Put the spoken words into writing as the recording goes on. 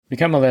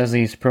Become a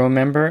Leslie's Pro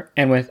member,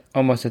 and with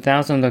almost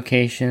 1,000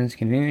 locations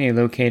conveniently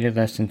located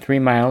less than 3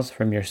 miles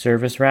from your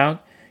service route,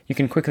 you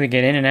can quickly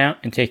get in and out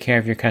and take care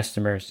of your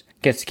customers.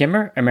 Get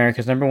Skimmer,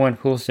 America's #1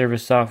 pool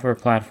service software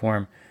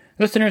platform.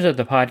 Listeners of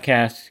the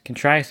podcast can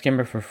try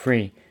Skimmer for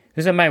free.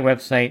 Visit my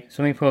website,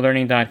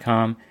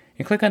 swimmingpoollearning.com,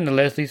 and click on the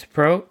Leslie's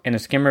Pro and the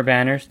Skimmer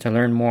banners to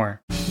learn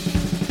more. The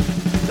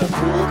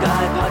Pool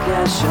Guy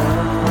Podcast Show.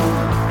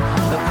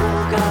 The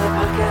Pool Guy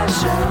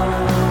Podcast Show.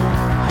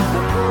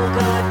 The Pool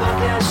Guy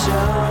Podcast Show.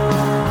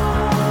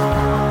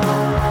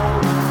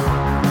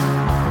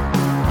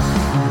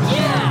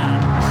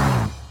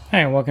 Yeah! Hi,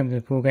 and welcome to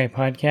the Pool Guy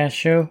Podcast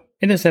Show.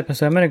 In this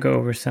episode, I'm going to go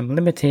over some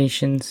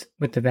limitations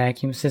with the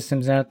vacuum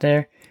systems out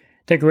there.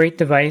 They're great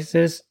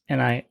devices,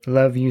 and I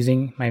love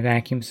using my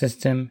vacuum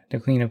system to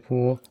clean a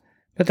pool.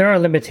 But there are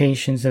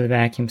limitations to the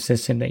vacuum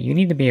system that you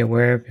need to be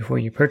aware of before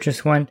you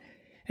purchase one.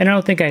 And I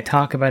don't think I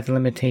talk about the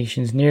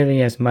limitations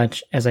nearly as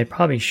much as I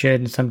probably should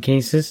in some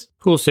cases.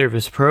 Pool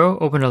Service Pro.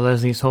 Open a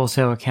Leslie's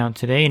wholesale account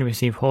today and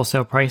receive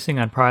wholesale pricing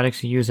on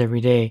products you use every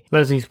day.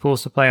 Leslie's Pool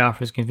Supply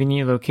offers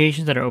convenient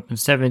locations that are open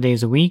 7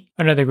 days a week.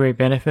 Another great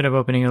benefit of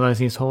opening a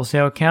Leslie's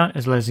wholesale account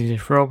is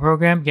Leslie's referral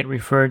program. Get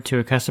referred to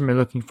a customer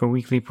looking for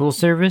weekly pool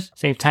service.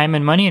 Save time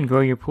and money and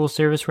grow your pool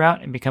service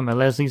route and become a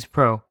Leslie's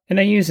Pro. And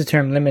I use the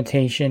term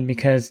limitation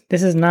because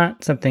this is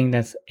not something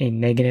that's a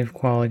negative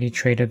quality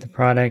trait of the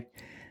product,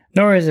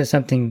 nor is it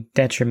something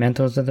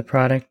detrimental to the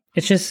product.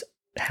 It's just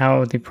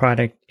how the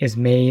product is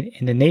made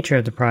and the nature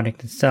of the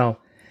product itself.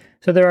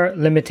 So there are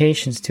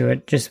limitations to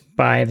it just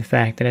by the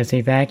fact that it's a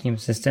vacuum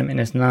system and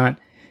it's not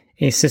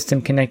a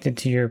system connected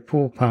to your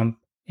pool pump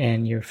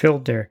and your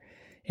filter.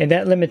 And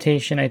that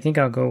limitation, I think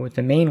I'll go with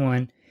the main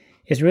one,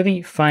 is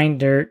really fine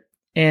dirt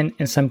and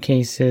in some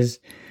cases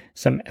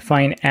some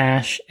fine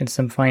ash and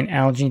some fine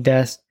algae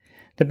dust.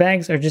 The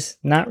bags are just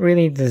not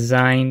really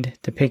designed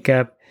to pick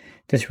up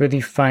this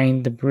really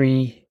fine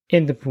debris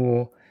in the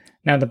pool.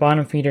 Now the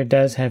bottom feeder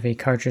does have a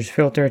cartridge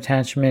filter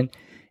attachment.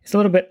 It's a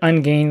little bit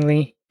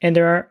ungainly and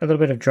there are a little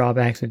bit of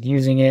drawbacks with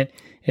using it.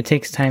 It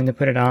takes time to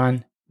put it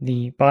on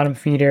the bottom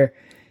feeder,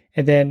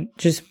 and then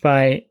just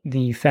by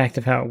the fact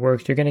of how it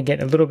works, you're going to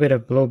get a little bit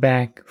of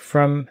blowback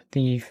from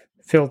the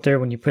filter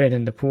when you put it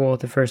in the pool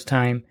the first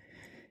time.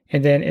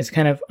 And then it's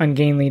kind of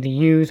ungainly to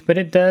use, but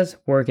it does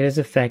work. It is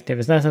effective.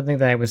 It's not something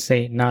that I would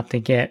say not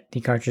to get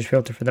the cartridge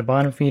filter for the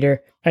bottom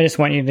feeder. I just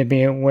want you to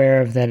be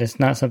aware of that.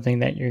 It's not something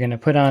that you're going to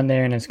put on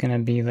there and it's going to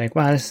be like,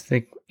 wow, this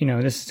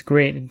is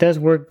great. It does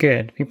work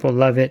good. People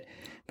love it,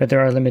 but there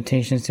are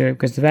limitations to it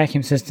because the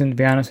vacuum system, to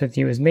be honest with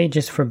you, is made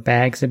just for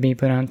bags to be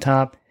put on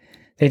top.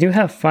 They do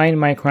have fine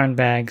micron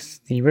bags.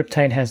 The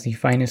Riptide has the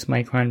finest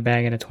micron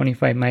bag at a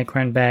 25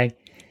 micron bag.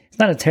 It's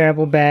not a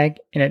terrible bag,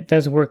 and it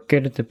does work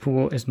good if the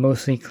pool is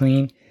mostly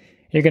clean.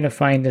 You're going to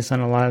find this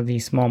on a lot of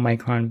these small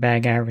micron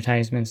bag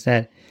advertisements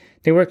that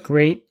they work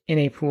great in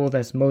a pool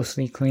that's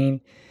mostly clean.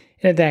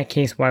 And in that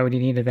case, why would you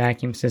need a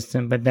vacuum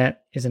system? But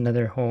that is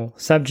another whole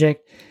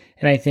subject.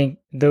 And I think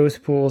those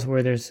pools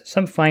where there's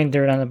some fine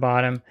dirt on the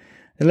bottom,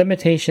 the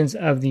limitations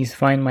of these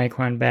fine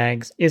micron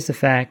bags is the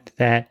fact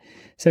that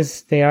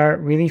since they are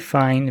really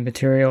fine, the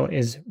material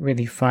is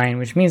really fine,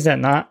 which means that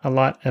not a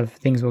lot of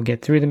things will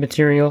get through the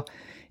material.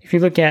 If you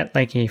look at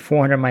like a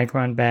 400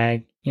 micron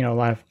bag, a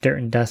lot of dirt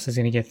and dust is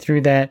going to get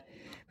through that.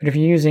 But if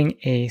you're using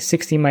a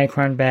 60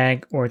 micron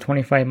bag or a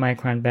 25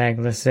 micron bag,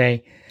 let's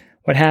say,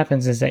 what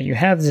happens is that you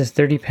have this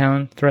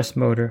 30-pound thrust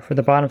motor. For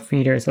the bottom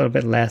feeder, it's a little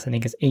bit less. I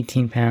think it's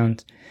 18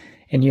 pounds.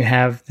 And you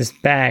have this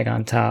bag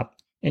on top.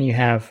 And you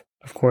have,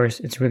 of course,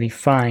 it's really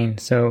fine.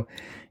 So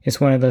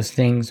it's one of those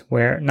things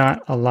where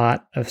not a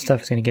lot of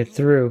stuff is going to get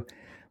through.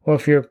 Well,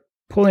 if you're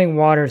pulling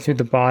water through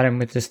the bottom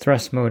with this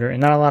thrust motor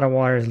and not a lot of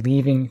water is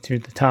leaving through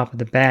the top of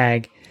the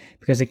bag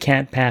because it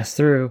can't pass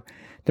through,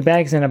 the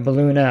bag's going to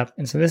balloon up.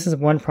 And so this is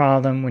one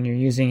problem when you're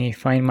using a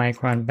fine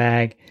micron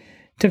bag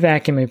to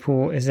vacuum a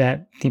pool, is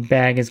that the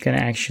bag is going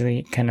to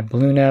actually kind of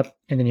balloon up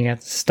and then you have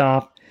to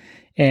stop.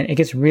 And it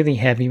gets really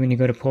heavy when you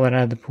go to pull it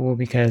out of the pool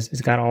because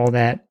it's got all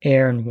that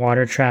air and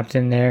water trapped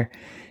in there.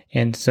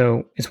 And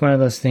so it's one of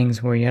those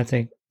things where you have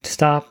to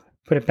stop,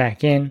 put it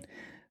back in,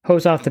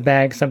 hose off the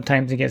bag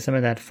sometimes to get some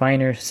of that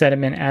finer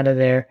sediment out of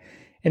there,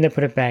 and then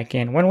put it back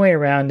in. One way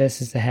around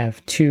this is to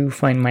have two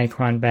fine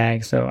micron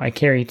bags. So I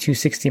carry two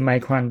 60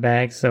 micron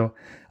bags. So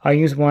I'll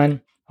use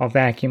one, I'll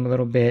vacuum a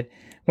little bit.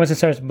 Once it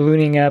starts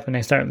ballooning up and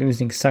I start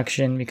losing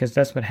suction, because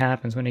that's what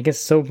happens when it gets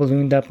so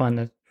ballooned up on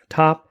the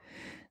top,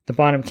 the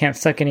bottom can't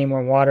suck any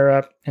more water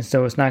up, and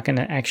so it's not going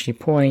to actually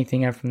pull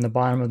anything up from the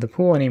bottom of the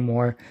pool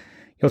anymore.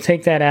 You'll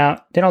take that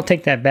out, then I'll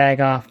take that bag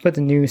off, put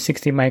the new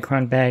 60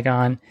 micron bag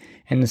on,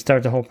 and then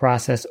start the whole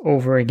process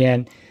over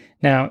again.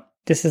 Now,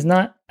 this is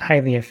not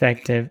highly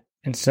effective,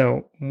 and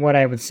so what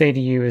I would say to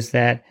you is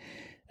that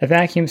a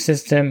vacuum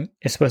system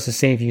is supposed to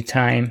save you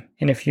time,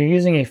 and if you're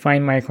using a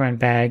fine micron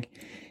bag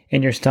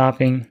and you're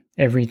stopping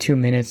every 2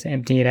 minutes,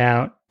 empty it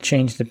out,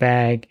 change the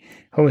bag,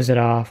 hose it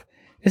off,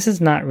 this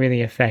is not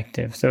really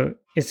effective. So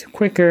it's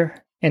quicker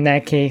in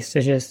that case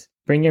to just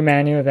bring your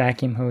manual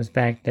vacuum hose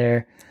back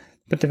there,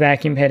 put the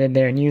vacuum head in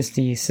there and use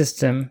the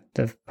system,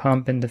 the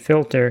pump and the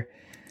filter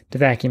to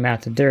vacuum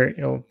out the dirt.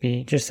 It'll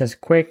be just as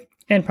quick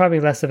and probably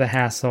less of a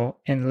hassle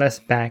and less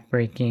back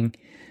breaking.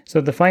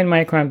 So the fine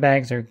micron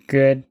bags are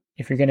good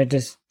if you're going to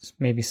just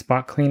maybe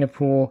spot clean a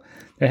pool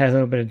that has a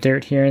little bit of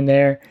dirt here and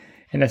there,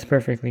 and that's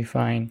perfectly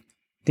fine.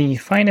 The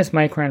finest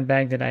micron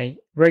bag that I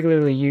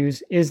regularly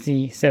use is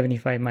the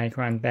 75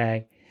 micron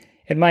bag.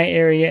 In my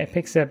area, it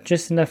picks up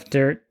just enough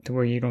dirt to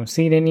where you don't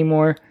see it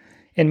anymore.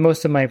 And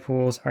most of my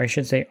pools, or I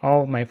should say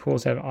all of my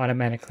pools, have an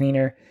automatic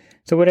cleaner.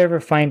 So whatever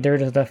fine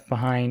dirt is left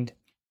behind,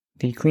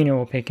 the cleaner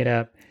will pick it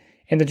up.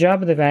 And the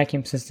job of the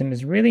vacuum system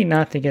is really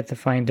not to get the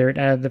fine dirt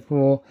out of the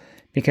pool,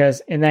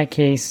 because in that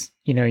case,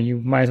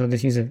 you might as well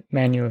just use a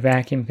manual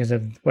vacuum because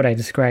of what I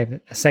described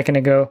a second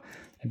ago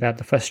about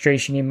the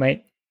frustration you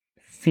might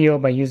feel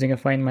by using a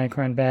fine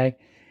micron bag.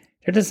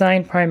 They're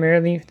designed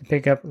primarily to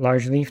pick up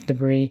large leaf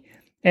debris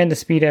and to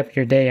speed up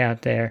your day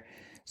out there.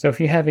 So if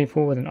you have a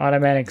pool with an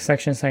automatic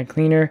suction side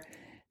cleaner,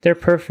 they're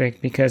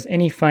perfect because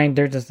any fine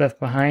dirt that's left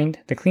behind,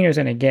 the cleaner's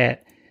going to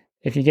get.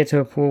 If you get to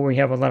a pool where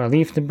you have a lot of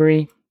leaf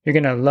debris, you're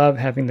going to love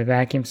having the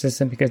vacuum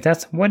system because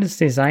that's what it's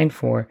designed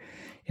for.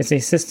 It's a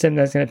system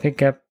that's going to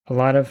pick up a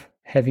lot of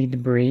heavy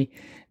debris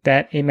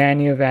that a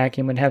manual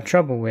vacuum would have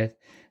trouble with.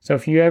 So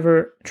if you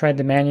ever tried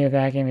to manual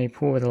vacuum a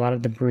pool with a lot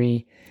of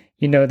debris,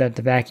 you know that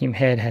the vacuum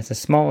head has a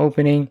small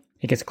opening.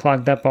 It gets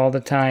clogged up all the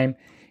time.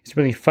 It's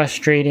really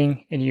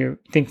frustrating, and you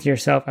think to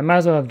yourself, I might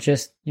as well have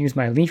just used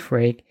my leaf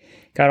rake,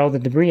 got all the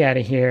debris out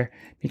of here,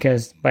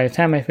 because by the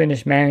time I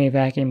finish manually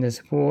vacuuming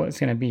this pool, it's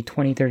going to be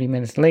 20-30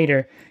 minutes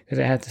later because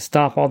I have to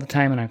stop all the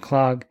time and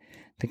unclog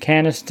the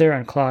canister,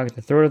 unclog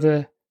the throat of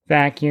the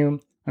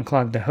vacuum,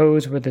 unclog the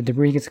hose where the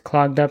debris gets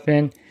clogged up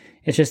in.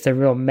 It's just a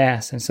real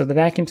mess. And so the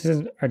vacuum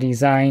systems are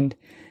designed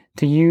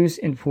to use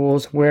in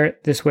pools where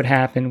this would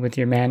happen with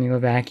your manual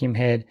vacuum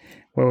head,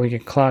 where we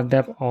get clogged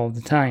up all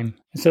the time.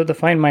 And so the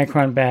fine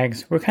micron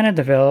bags were kind of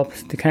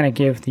developed to kind of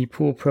give the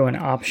pool pro an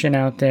option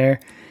out there.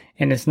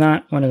 And it's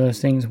not one of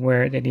those things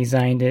where they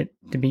designed it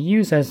to be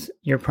used as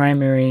your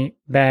primary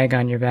bag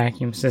on your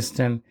vacuum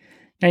system.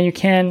 Now you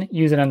can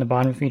use it on the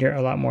bottom feeder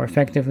a lot more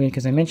effectively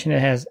because I mentioned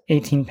it has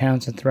 18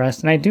 pounds of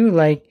thrust. And I do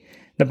like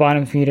the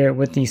bottom feeder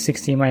with the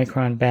 60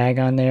 micron bag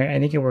on there. I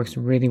think it works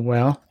really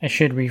well. I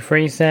should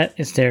rephrase that.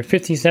 It's their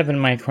 57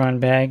 micron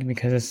bag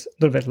because it's a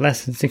little bit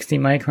less than 60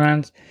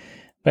 microns.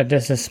 But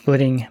this is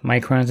splitting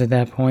microns at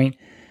that point.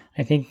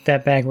 I think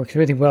that bag works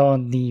really well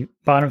on the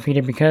bottom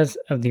feeder because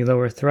of the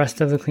lower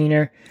thrust of the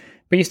cleaner,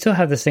 but you still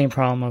have the same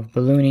problem of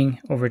ballooning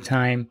over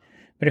time.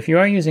 But if you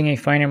are using a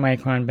finer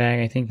micron bag,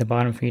 I think the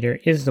bottom feeder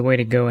is the way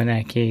to go in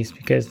that case,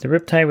 because the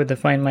Riptide with the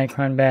fine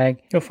micron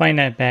bag, you'll find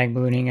that bag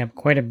ballooning up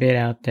quite a bit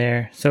out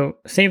there. So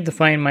save the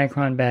fine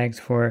micron bags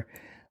for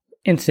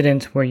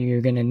incidents where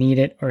you're going to need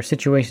it, or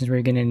situations where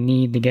you're going to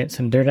need to get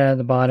some dirt out of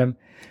the bottom.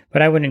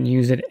 But I wouldn't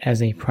use it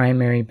as a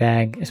primary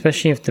bag,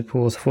 especially if the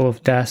pool is full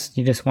of dust.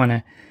 You just want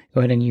to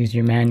go ahead and use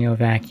your manual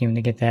vacuum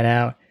to get that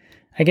out.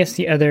 I guess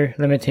the other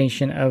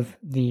limitation of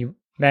the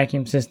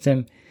vacuum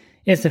system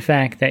is the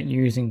fact that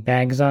you're using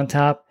bags on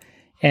top.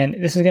 And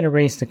this is going to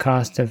raise the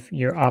cost of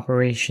your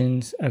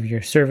operations of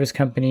your service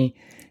company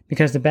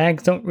because the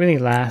bags don't really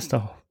last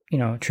a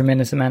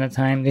tremendous amount of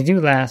time. They do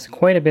last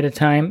quite a bit of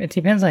time. It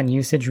depends on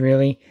usage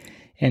really,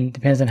 and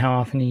depends on how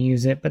often you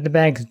use it. But the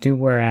bags do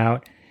wear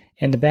out.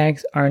 And the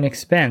bags are an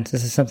expense.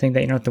 This is something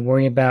that you don't have to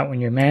worry about when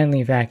you're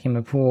manually vacuuming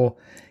a pool,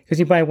 because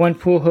you buy one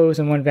pool hose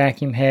and one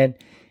vacuum head,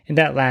 and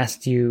that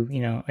lasts you,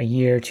 a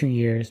year, 2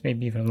 years,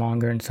 maybe even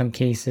longer in some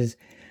cases.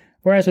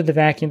 Whereas with the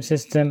vacuum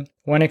system,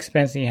 one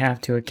expense that you have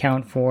to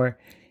account for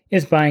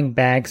is buying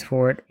bags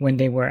for it when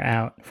they wear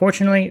out.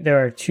 Fortunately,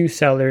 there are 2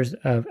 sellers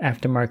of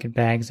aftermarket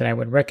bags that I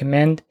would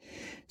recommend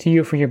to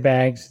you for your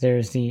bags.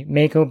 There's the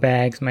Mako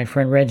Bags. My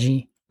friend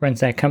Reggie runs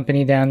that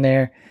company down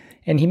there,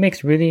 and he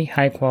makes really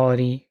high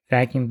quality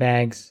vacuum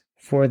bags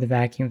for the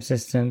vacuum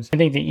systems. I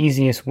think the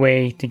easiest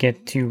way to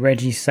get to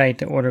Reggie's site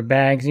to order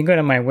bags, you go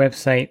to my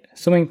website,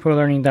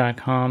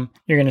 swimmingprolearning.com.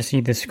 You're going to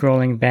see the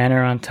scrolling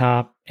banner on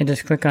top, and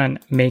just click on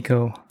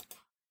Mako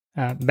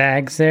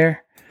bags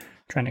there. I'm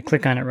trying to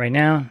click on it right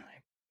now.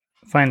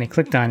 I finally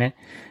clicked on it.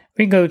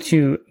 We go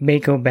to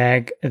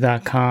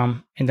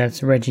makobag.com, and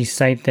that's Reggie's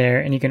site there,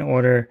 and you can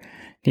order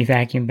the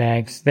vacuum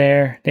bags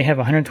there. They have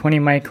 120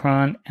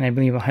 micron and I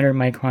believe 100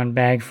 micron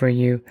bag for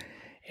you.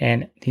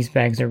 And these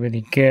bags are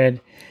really good.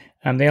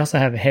 They also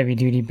have a heavy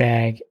duty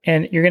bag,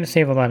 and you're going to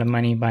save a lot of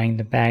money buying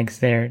the bags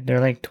there.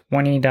 They're like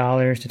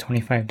 $20 to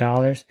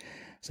 $25.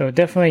 So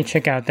definitely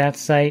check out that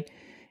site.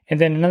 And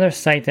then another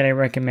site that I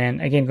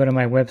recommend, again, go to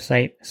my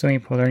website,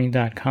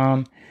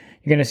 swimmingpoollearning.com.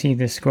 You're going to see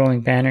the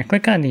scrolling banner.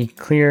 Click on the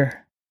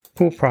clear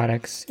pool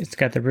products. It's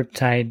got the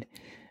Riptide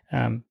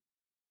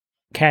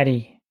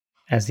Caddy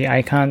as the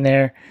icon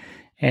there.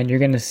 And you're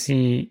going to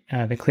see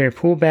the clear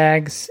pool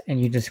bags, and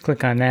you just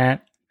click on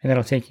that. And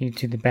that'll take you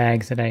to the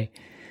bags that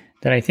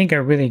I think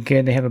are really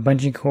good. They have a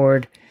bungee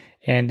cord,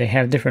 and they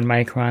have different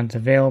microns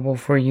available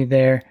for you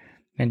there.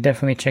 And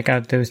definitely check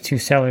out those 2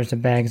 sellers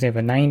of bags. They have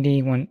a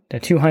 90, a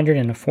 200,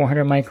 and a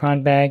 400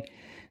 micron bag.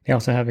 They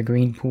also have a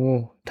green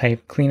pool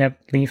type cleanup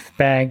leaf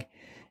bag.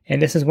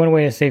 And this is one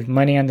way to save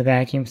money on the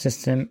vacuum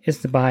system, is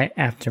to buy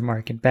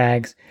aftermarket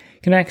bags.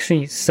 You can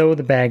actually sew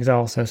the bags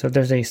also. So if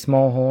there's a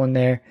small hole in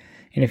there,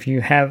 and if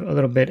you have a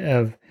little bit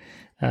of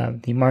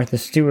the Martha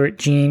Stewart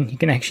gene, you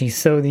can actually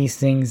sew these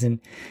things and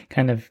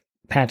kind of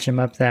patch them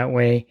up that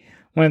way.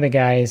 One of the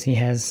guys, he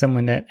has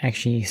someone that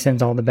actually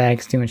sends all the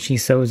bags to, and she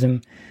sews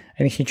them. I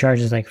think she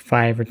charges like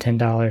 $5 or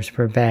 $10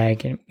 per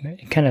bag, and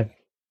it kind of,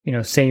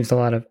 saves a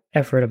lot of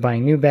effort of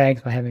buying new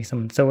bags by having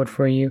someone sew it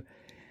for you.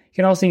 You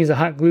can also use a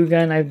hot glue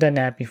gun. I've done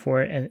that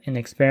before in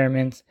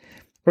experiments.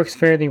 Works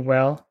fairly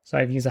well. So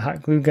I've used a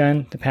hot glue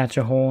gun to patch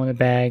a hole in the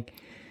bag.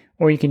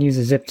 Or you can use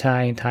a zip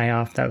tie and tie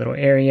off that little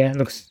area. It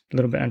looks a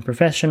little bit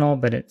unprofessional,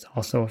 but it's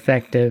also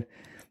effective.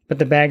 But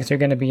the bags are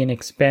going to be an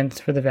expense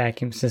for the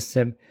vacuum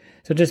system.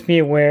 So just be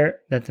aware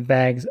that the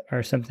bags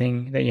are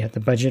something that you have to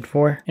budget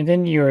for. And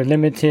then you are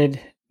limited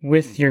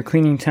with your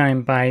cleaning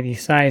time by the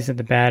size of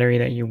the battery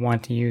that you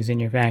want to use in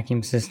your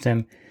vacuum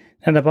system.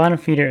 Now, the bottom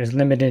feeder is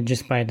limited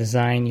just by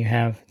design. You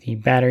have the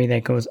battery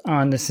that goes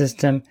on the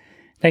system.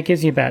 That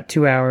gives you about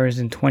 2 hours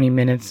and 20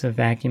 minutes of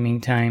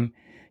vacuuming time.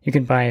 You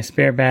can buy a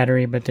spare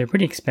battery, but they're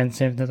pretty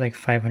expensive. They're like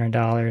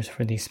 $500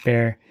 for the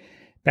spare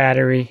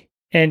battery.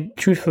 And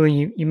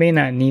truthfully, you may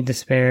not need the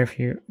spare if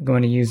you're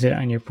going to use it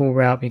on your pool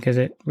route, because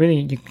you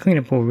can clean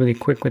a pool really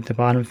quick with the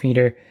bottom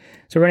feeder.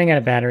 So running out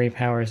of battery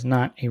power is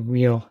not a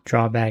real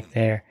drawback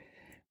there.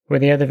 For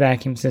the other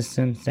vacuum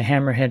systems, the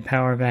Hammerhead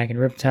Power Vac and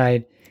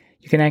Riptide,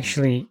 you can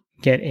actually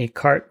get a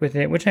cart with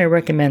it, which I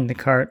recommend the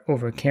cart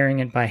over carrying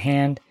it by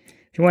hand.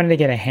 If you wanted to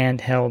get a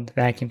handheld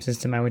vacuum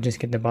system, I would just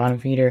get the bottom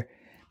feeder.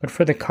 But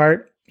for the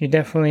cart,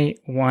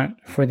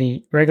 for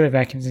the regular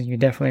vacuum system, you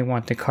definitely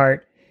want the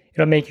cart.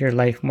 It'll make your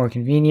life more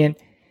convenient,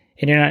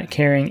 and you're not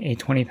carrying a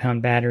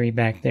 20-pound battery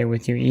back there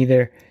with you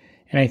either.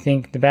 And I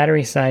think the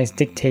battery size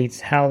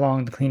dictates how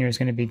long the cleaner is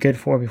going to be good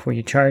for before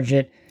you charge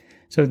it.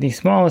 So the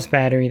smallest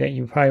battery that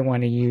you probably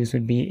want to use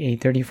would be a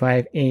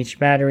 35Ah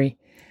battery.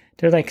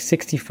 They're like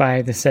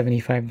 $65 to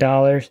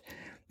 $75.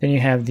 Then you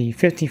have the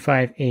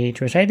 55Ah,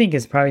 which I think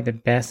is probably the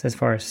best as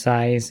far as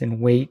size and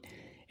weight.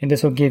 And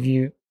this will give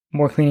you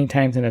more cleaning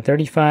time than a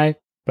 35,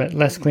 but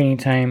less cleaning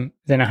time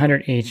than a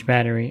 100Ah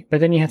battery. But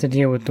then you have to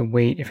deal with the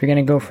weight. If you're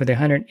going to go for the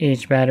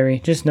 100Ah battery,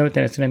 just note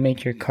that it's going to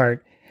make your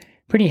cart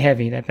pretty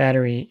heavy. That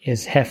battery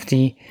is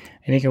hefty.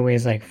 I think it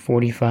weighs like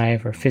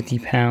 45 or 50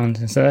 pounds.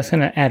 And so that's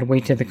going to add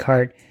weight to the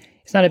cart.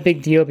 It's not a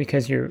big deal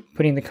because you're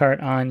putting the cart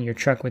on your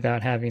truck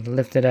without having to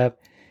lift it up.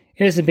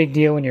 It is a big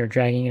deal when you're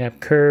dragging it up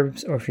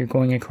curbs or if you're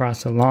going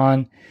across a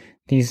lawn.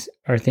 These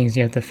are things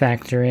you have to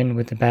factor in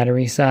with the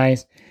battery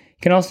size.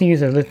 You can also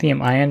use a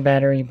lithium-ion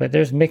battery, but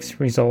there's mixed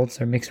results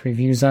or mixed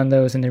reviews on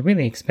those, and they're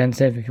really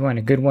expensive. If you want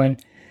a good one,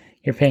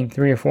 you're paying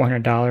 $300 or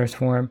 $400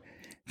 for them.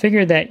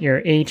 Figure that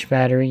your H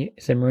battery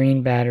is a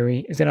marine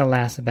battery. It's going to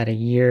last about a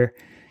year,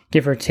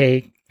 give or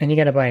take, and you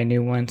got to buy a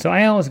new one. So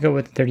I always go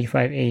with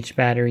 35H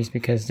batteries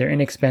because they're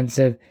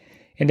inexpensive,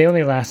 and they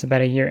only last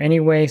about a year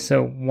anyway,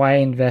 so why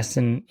invest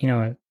in,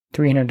 a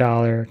 $300,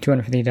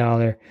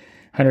 $250,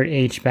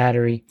 100H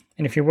battery?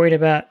 And if you're worried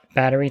about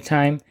battery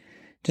time,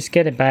 just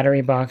get a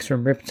battery box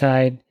from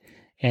Riptide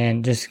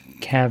and just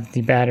have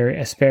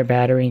a spare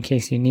battery in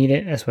case you need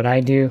it. That's what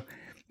I do.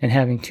 And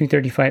having two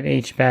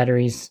 35H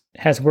batteries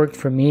has worked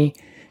for me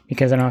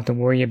because I don't have to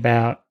worry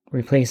about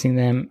replacing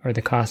them or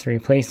the cost of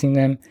replacing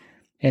them.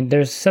 And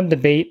there's some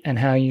debate on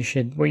what you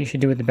should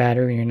do with the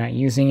battery when you're not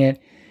using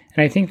it.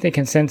 And I think the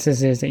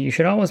consensus is that you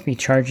should always be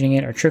charging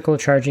it or trickle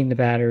charging the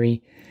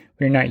battery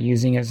when you're not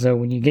using it. So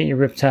when you get your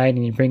Riptide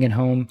and you bring it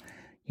home,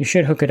 you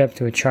should hook it up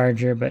to a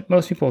charger, but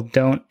most people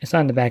don't. It's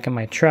on the back of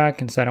my truck,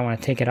 and so I don't want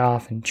to take it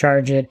off and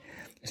charge it.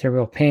 It's a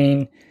real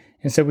pain.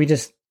 And so we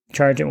just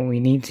charge it when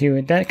we need to.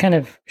 And that kind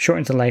of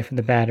shortens the life of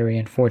the battery,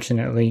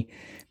 unfortunately.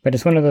 But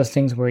it's one of those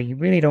things where you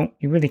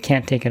really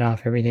can't take it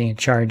off every day and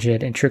charge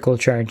it and trickle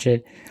charge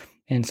it.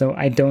 And so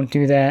I don't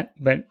do that,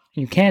 but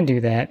you can do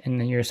that,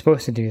 and you're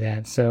supposed to do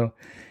that. So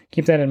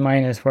keep that in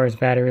mind as far as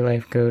battery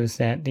life goes,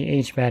 that the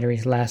H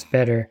batteries last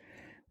better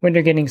when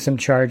they're getting some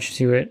charge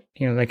to it.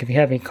 Like if you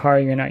have a car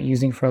you're not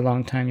using for a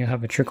long time, you'll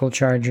have a trickle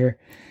charger.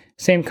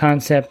 Same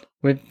concept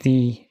with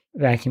the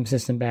vacuum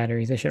system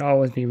batteries. They should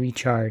always be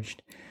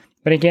recharged.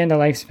 But again, the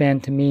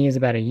lifespan to me is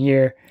about a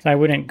year. So I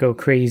wouldn't go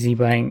crazy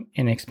buying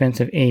an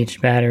expensive H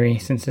battery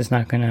since it's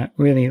not going to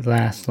really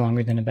last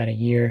longer than about a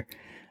year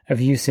of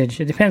usage.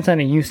 It depends on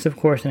the use, of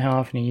course, and how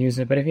often you use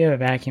it. But if you have a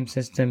vacuum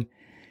system,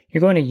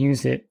 you're going to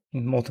use it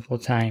multiple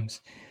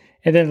times.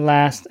 And then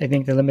last, I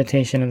think the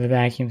limitation of the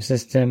vacuum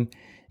system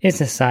is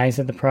the size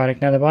of the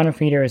product. Now, the bottom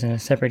feeder is in a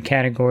separate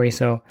category,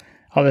 so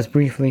I'll just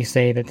briefly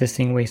say that this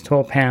thing weighs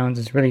 12 pounds.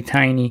 It's really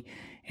tiny,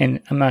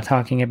 and I'm not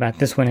talking about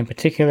this one in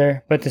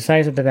particular, but the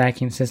size of the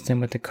vacuum system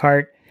with the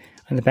cart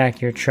on the back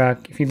of your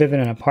truck. If you live in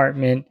an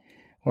apartment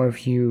or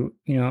if you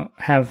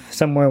have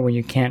somewhere where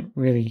you can't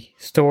really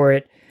store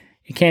it,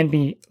 it can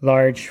be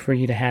large for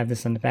you to have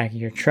this on the back of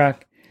your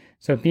truck.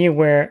 So be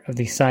aware of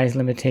the size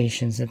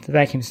limitations. That the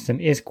vacuum system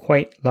is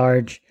quite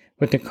large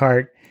with the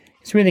cart.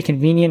 It's really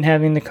convenient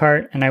having the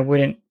cart, and I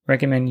wouldn't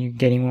recommend you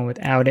getting one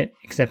without it,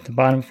 except the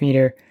bottom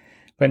feeder.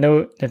 But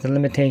note that the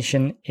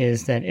limitation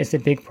is that it's a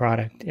big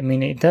product. I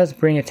mean, it does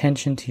bring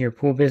attention to your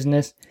pool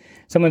business.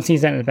 Someone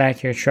sees that in the back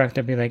of your truck,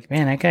 they'll be like,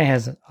 man, that guy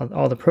has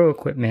all the pro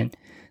equipment.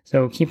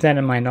 So keep that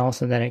in mind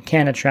also, that it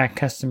can attract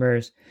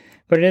customers.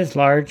 But it is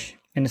large,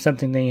 and it's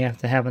something that you have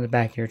to have on the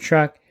back of your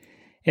truck.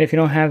 And if you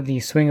don't have the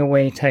swing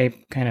away type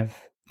kind of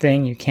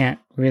thing, you can't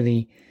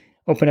really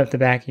open up the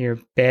back of your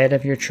bed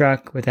of your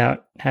truck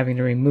without having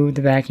to remove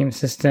the vacuum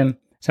system.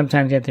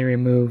 Sometimes you have to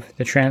remove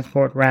the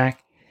transport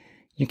rack.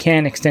 You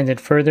can extend it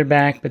further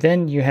back, but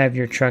then you have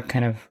your truck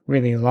kind of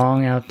really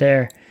long out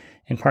there,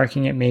 and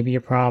parking it may be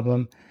a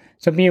problem.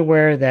 So be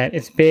aware that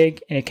it's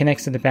big and it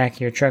connects to the back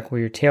of your truck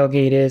where your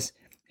tailgate is.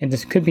 And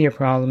this could be a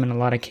problem in a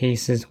lot of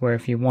cases where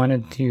if you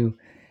wanted to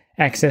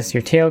access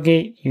your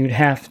tailgate, you'd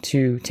have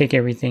to take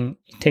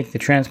the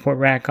transport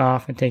rack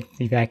off and take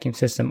the vacuum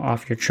system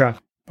off your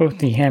truck. Both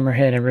the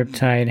Hammerhead and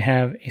Riptide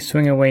have a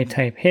swing away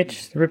type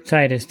hitch. The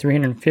Riptide is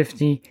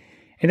 350,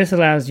 and this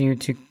allows you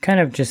to kind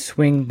of just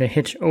swing the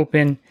hitch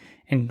open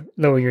and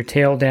lower your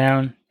tail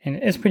down. And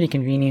it's pretty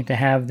convenient to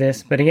have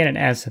this, but again, it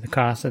adds to the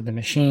cost of the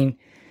machine.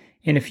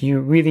 And if you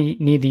really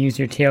need to use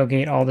your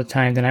tailgate all the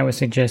time, then I would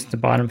suggest the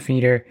bottom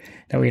feeder,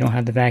 that we don't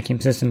have the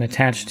vacuum system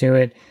attached to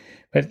it.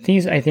 But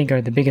these, I think,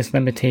 are the biggest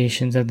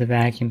limitations of the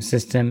vacuum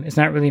system. It's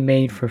not really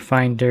made for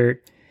fine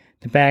dirt.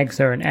 The bags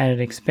are an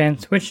added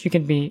expense, which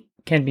can be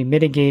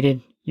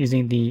mitigated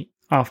using the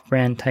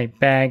off-brand type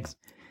bags.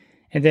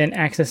 And then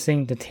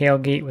accessing the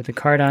tailgate with the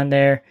card on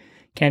there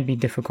can be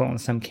difficult in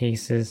some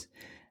cases.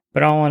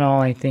 But all in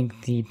all, I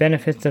think the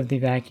benefits of the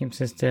vacuum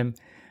system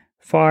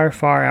far,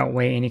 far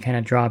outweigh any kind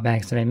of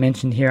drawbacks that I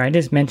mentioned here. I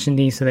just mentioned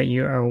these so that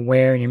you are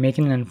aware and you're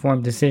making an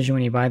informed decision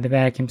when you buy the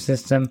vacuum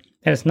system,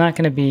 that it's not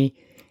going to be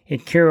a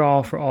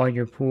cure-all for all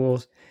your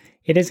pools.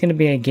 It is going to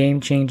be a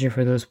game changer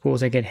for those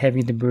pools that get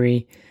heavy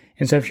debris.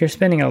 And so if you're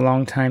spending a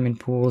long time in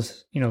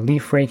pools,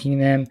 leaf raking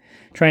them,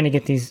 trying to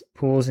get these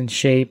pools in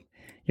shape,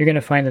 you're going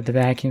to find that the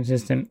vacuum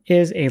system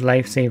is a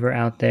lifesaver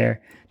out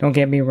there. Don't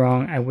get me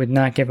wrong, I would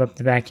not give up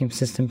the vacuum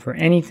system for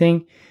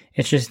anything.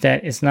 It's just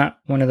that it's not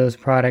one of those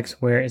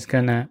products where it's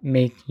going to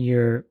make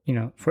your,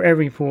 for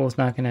every pool, it's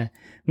not going to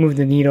move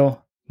the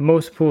needle.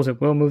 Most pools,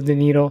 it will move the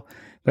needle.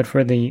 But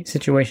for the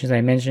situations I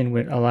mentioned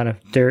with a lot of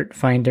dirt,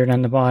 fine dirt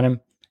on the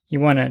bottom,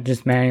 you want to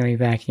just manually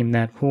vacuum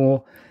that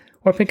pool.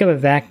 Or pick up a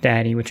Vac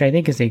Daddy, which I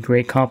think is a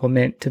great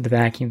complement to the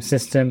vacuum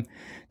system.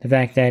 The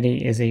Vac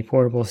Daddy is a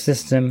portable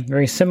system,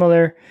 very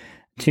similar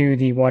to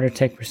the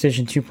WaterTech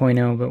Precision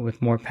 2.0, but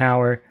with more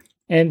power.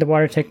 And the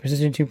WaterTech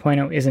Precision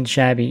 2.0 isn't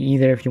shabby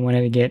either. If you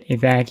wanted to get a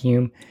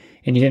vacuum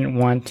and you didn't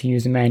want to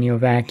use a manual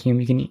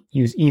vacuum, you can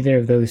use either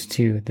of those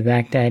two, the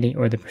Vac Daddy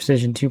or the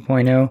Precision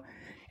 2.0.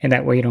 And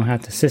that way you don't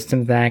have to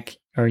system vac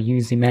or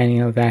use the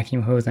manual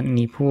vacuum hose on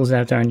any pools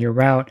out there on your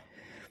route.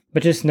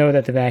 But just know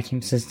that the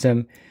vacuum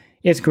system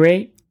is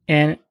great,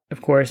 and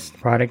of course, the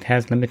product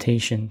has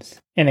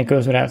limitations. And it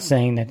goes without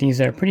saying that these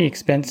are pretty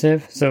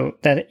expensive, so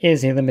that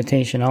is a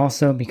limitation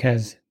also,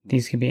 because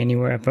these could be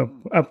anywhere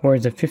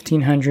upwards of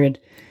 $1,500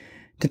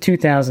 to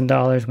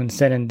 $2,000 when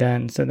said and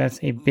done. So that's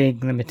a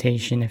big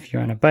limitation if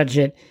you're on a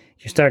budget,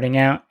 you're starting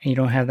out, and you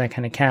don't have that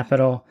kind of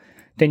capital.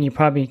 Then you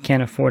probably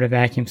can't afford a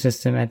vacuum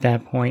system at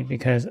that point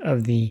because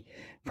of the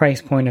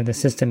price point of the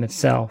system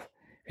itself.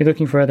 If you're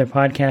looking for other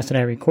podcasts that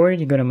I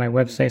recorded, you go to my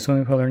website,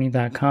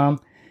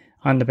 swimmingpoollearning.com.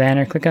 On the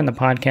banner, click on the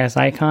podcast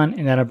icon,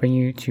 and that'll bring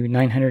you to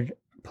 900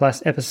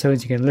 plus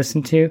episodes you can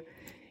listen to.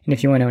 And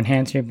if you want to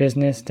enhance your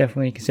business,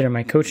 definitely consider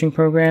my coaching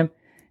program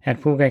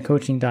at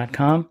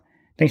poolguycoaching.com.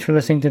 Thanks for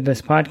listening to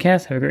this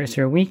podcast. Have a great rest of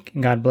your week,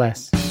 and God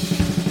bless. The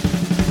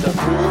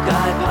Pool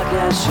Guy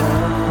Podcast Show.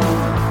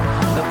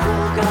 The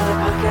Pool Guy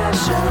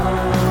Podcast Show.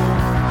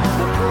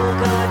 The Pool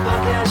Guy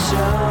Podcast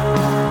Show.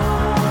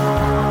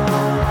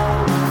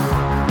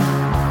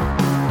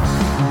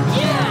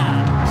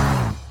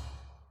 Yeah!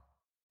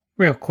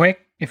 Real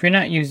quick, if you're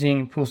not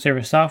using pool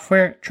service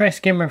software, try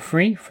Skimmer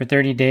free for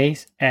 30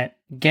 days at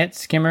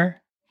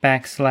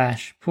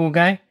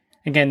getskimmer.com/poolguy.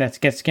 Again, that's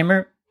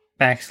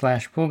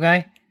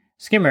getskimmer.com/poolguy.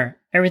 Skimmer,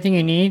 everything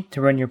you need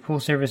to run your pool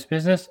service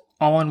business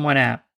all in one app.